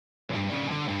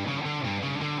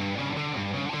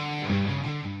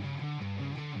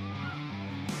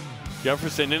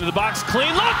Jefferson into the box,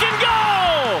 clean look and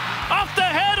go! Off the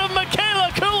head of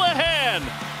Mikayla Colohan.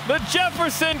 The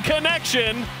Jefferson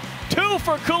connection. 2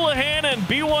 for Colohan, and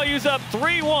BYU's up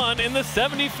 3-1 in the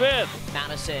 75th.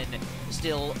 Madison,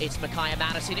 still it's Micaiah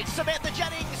Madison, it's Samantha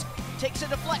Jennings, takes a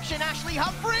deflection, Ashley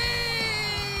Humphrey!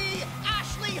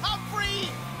 Ashley Humphrey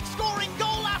scoring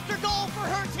goal after goal for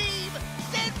her team.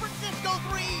 San Francisco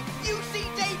 3, UC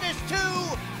Davis 2.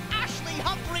 Ashley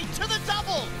Humphrey to the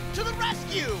double, to the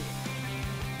rescue.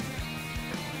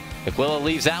 D'Aquila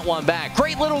leaves that one back.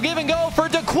 Great little give and go for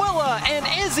D'Aquila, and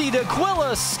Izzy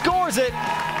D'Aquila scores it.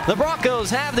 The Broncos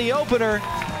have the opener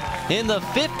in the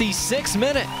 56th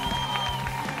minute.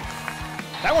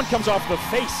 That one comes off the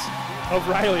face of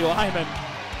Riley Lyman.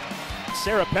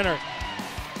 Sarah Penner,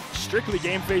 strictly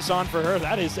game face on for her.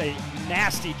 That is a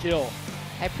nasty kill.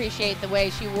 I appreciate the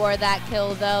way she wore that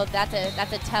kill, though. That's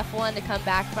a tough one to come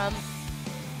back from.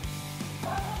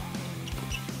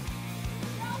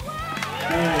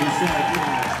 Clara,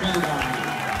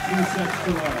 2 sets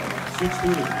to love,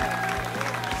 6-3,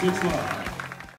 6-love.